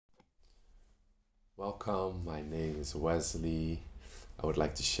Welcome, my name is Wesley. I would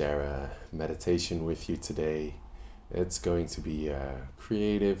like to share a meditation with you today. It's going to be a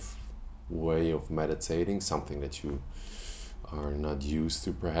creative way of meditating, something that you are not used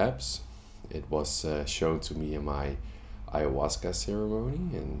to perhaps. It was shown to me in my ayahuasca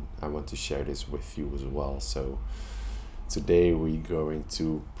ceremony, and I want to share this with you as well. So, today we're going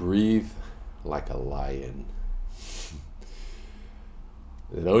to breathe like a lion.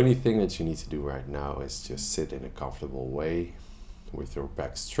 The only thing that you need to do right now is just sit in a comfortable way with your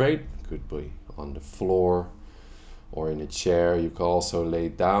back straight. Could be on the floor or in a chair. You can also lay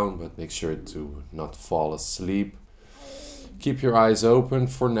down, but make sure to not fall asleep. Keep your eyes open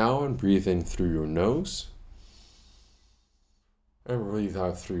for now and breathe in through your nose. And breathe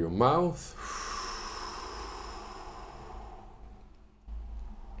out through your mouth.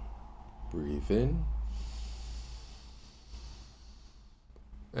 Breathe in.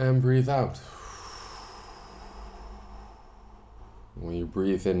 And breathe out. When you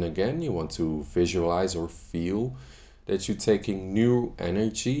breathe in again, you want to visualize or feel that you're taking new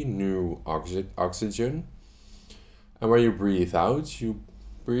energy, new oxygen. And when you breathe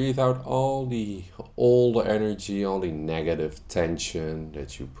out all the old energy, all the negative tension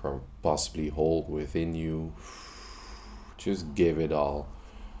that you possibly hold within you. Just give it all.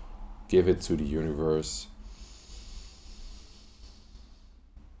 Give it to the universe.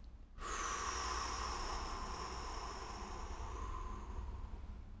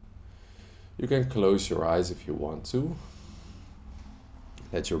 You can close your eyes if you want to.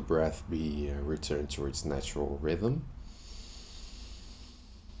 Let your breath be returned to its natural rhythm.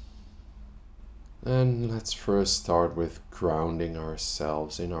 And let's first start with grounding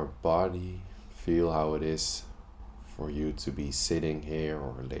ourselves in our body. Feel how it is for you to be sitting here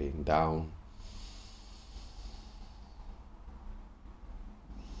or laying down.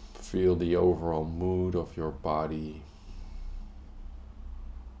 Feel the overall mood of your body.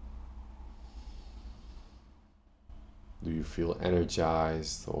 Do you feel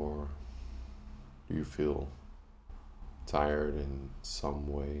energized or do you feel tired in some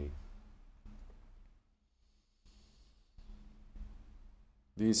way?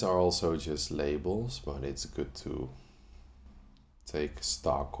 These are also just labels, but it's good to take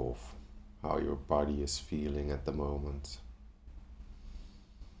stock of how your body is feeling at the moment.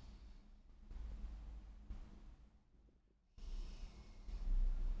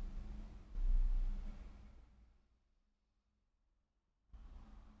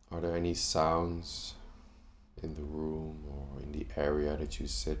 Are there any sounds in the room or in the area that you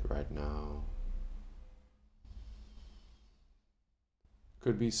sit right now?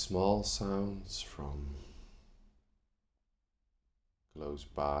 Could be small sounds from close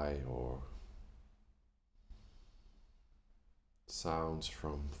by or sounds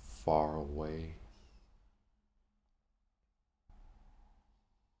from far away.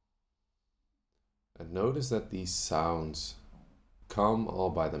 And notice that these sounds come all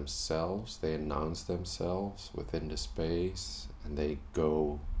by themselves. They announce themselves within the space and they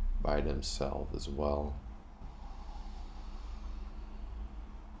go by themselves as well.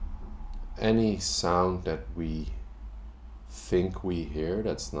 Any sound that we think we hear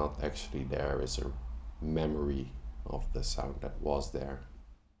that's not actually there is a memory of the sound that was there.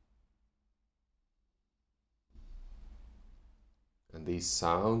 And these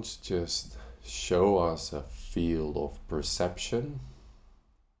sounds just show us a field of perception.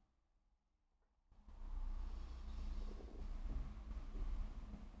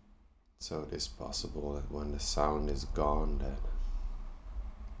 So it is possible that when the sound is gone, that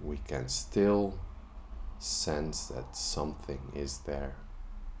we can still sense that something is there.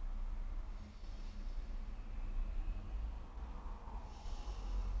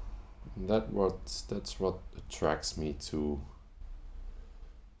 And that's what attracts me to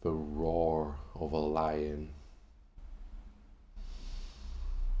the roar of a lion.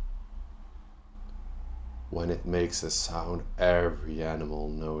 When it makes a sound, every animal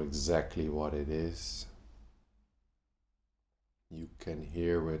knows exactly what it is. You can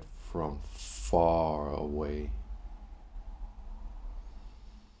hear it from far away.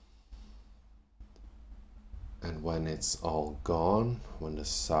 And when it's all gone, when the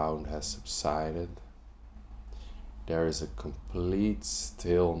sound has subsided, there is a complete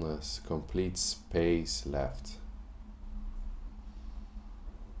stillness, complete space left.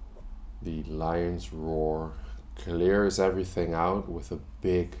 The lion's roar clears everything out with a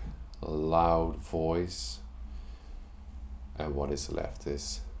big, loud voice. And what is left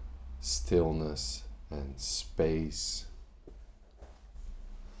is stillness and space.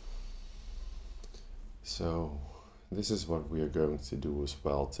 So, this is what we are going to do as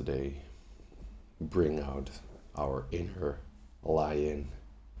well today. bring out our inner lion.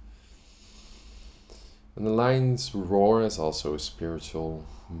 And the lion's roar has also a spiritual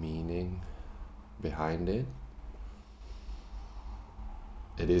meaning behind it.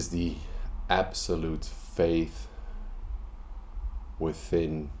 It is the absolute faith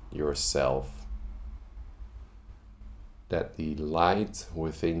within yourself that the light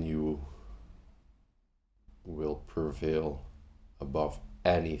within you will prevail above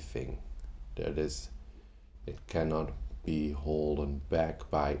anything. That is, it cannot be held back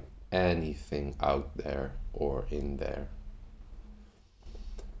by anything out there or in there.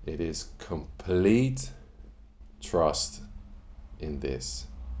 It is complete trust in this.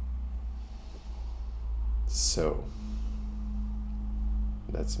 So,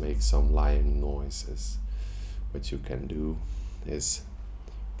 let's make some lion noises. What you can do is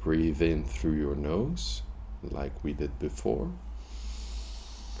breathe in through your nose, like we did before.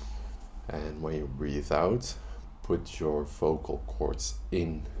 And when you breathe out, put your vocal cords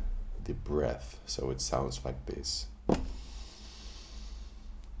in the breath, so it sounds like this.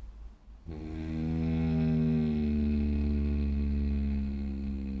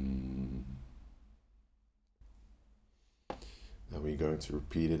 Now we're going to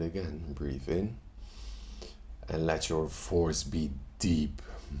repeat it again. Breathe in and let your voice be deep.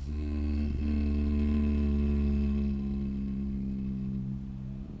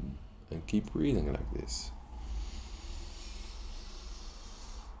 And keep breathing like this.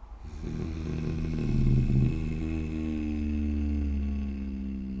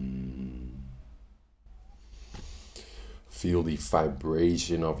 Feel the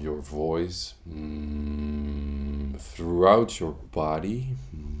vibration of your voice throughout your body.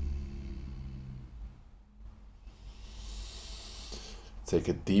 Take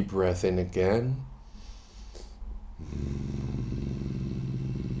a deep breath in again.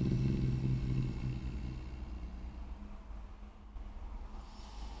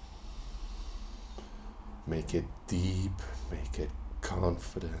 Make it deep, make it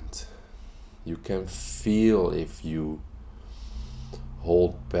confident. You can feel if you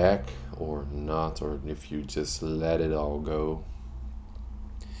hold back or not, or if you just let it all go.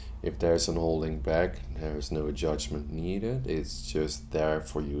 If there's an holding back, there's no judgment needed. It's just there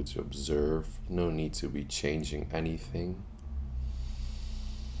for you to observe. No need to be changing anything.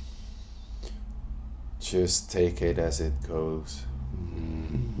 Just take it as it goes.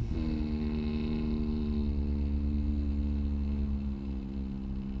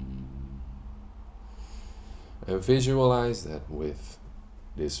 And visualize that with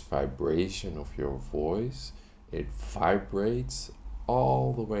this vibration of your voice, it vibrates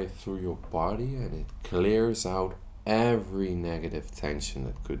all the way through your body and it clears out every negative tension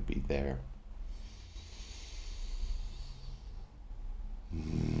that could be there.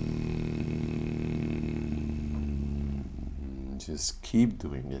 Just keep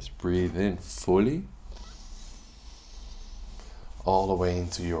doing this. Breathe in fully, all the way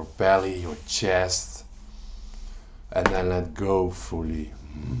into your belly, your chest, and then let go fully.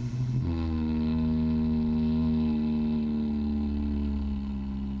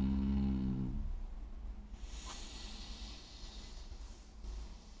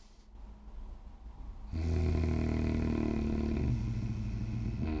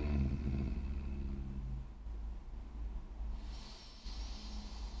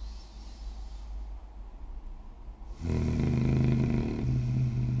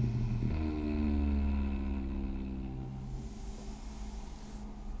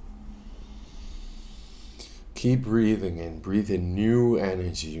 Keep breathing in. Breathe in new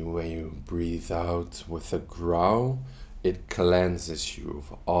energy. When you breathe out with a growl, it cleanses you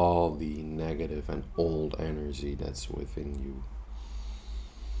of all the negative and old energy that's within you.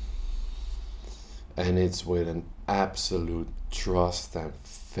 And it's with an absolute trust and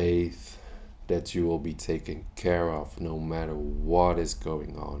faith that you will be taken care of no matter what is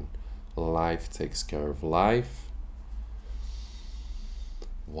going on. Life takes care of life.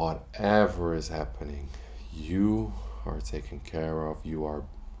 Whatever is happening, you are taken care of. You are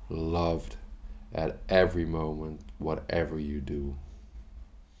loved at every moment, whatever you do.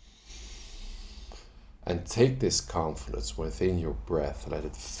 And take this confidence within your breath. Let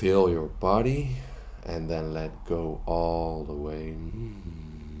it fill your body and then let go all the way.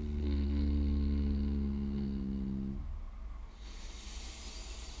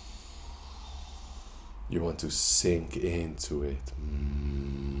 You want to sink into it.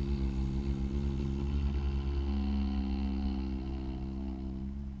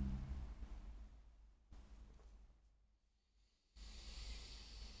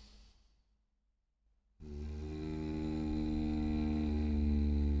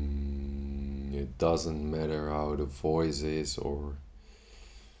 It doesn't matter how the voice is, or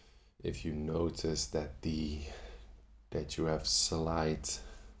if you notice that you have slight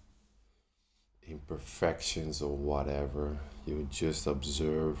imperfections or whatever. You just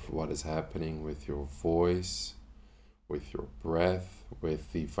observe what is happening with your voice, with your breath,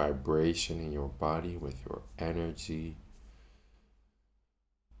 with the vibration in your body, with your energy,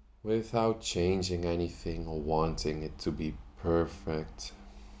 without changing anything or wanting it to be perfect.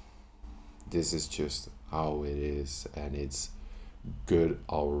 This is just how it is, and it's good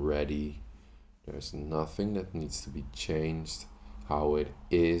already. There's nothing that needs to be changed. How it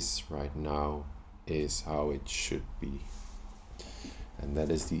is right now is how it should be. And that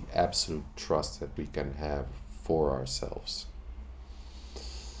is the absolute trust that we can have for ourselves.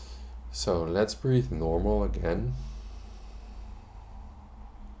 So let's breathe normal again.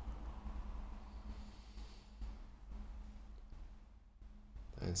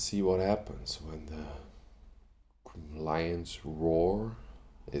 And see what happens when the lion's roar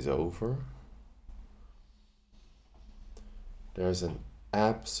is over. There's an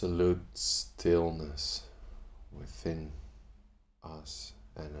absolute stillness within us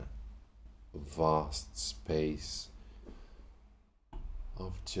and a vast space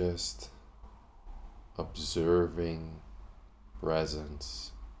of just observing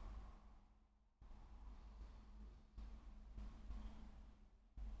presence.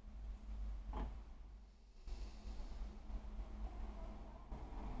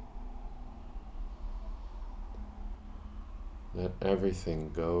 Let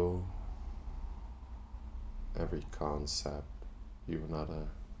everything go, every concept. You're not a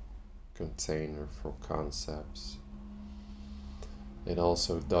container for concepts. It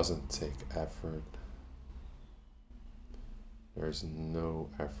also doesn't take effort. There's no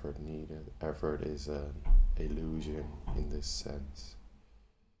effort needed. Effort is an illusion in this sense.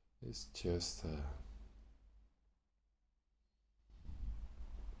 It's just a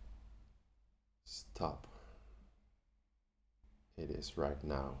stop. It is right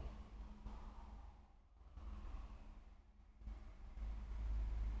now.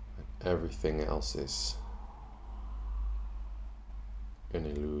 And everything else is an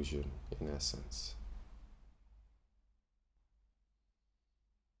illusion in essence.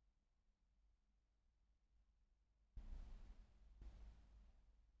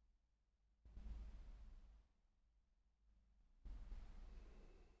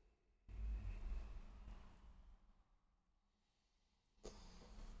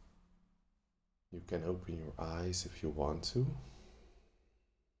 You can open your eyes if you want to.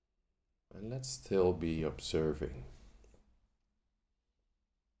 And let's still be observing.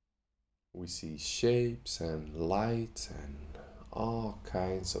 We see shapes and light and all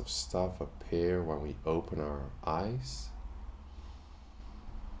kinds of stuff appear when we open our eyes.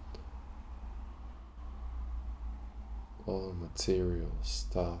 All material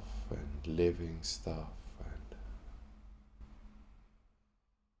stuff and living stuff, and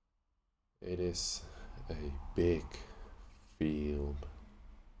it is a big field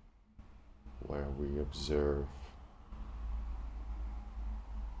where we observe.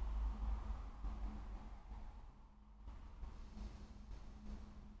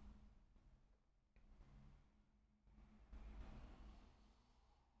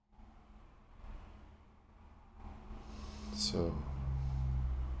 So,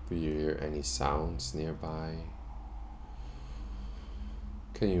 do you hear any sounds nearby?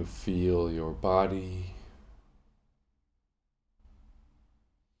 Can you feel your body?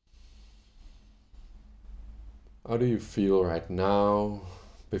 How do you feel right now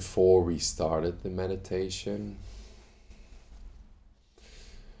before we started the meditation?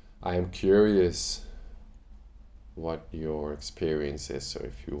 I am curious what your experience is, so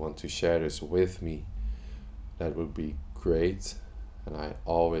if you want to share this with me, that would be great. And I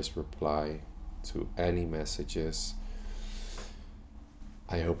always reply to any messages.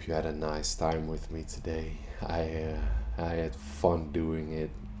 I hope you had a nice time with me today. I had fun doing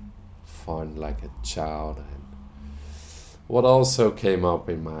it, fun like a child. And what also came up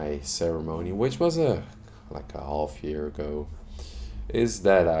in my ceremony, which was like a half year ago, is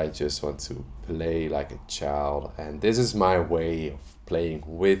that I just want to play like a child, and this is my way of playing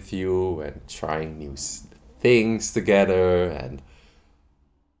with you and trying new things together, and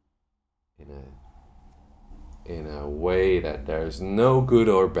in a way that there's no good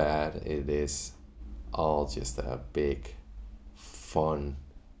or bad. It is all just a big fun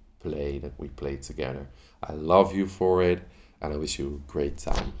play that we play together. I love you for it, and I wish you a great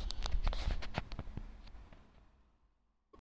time.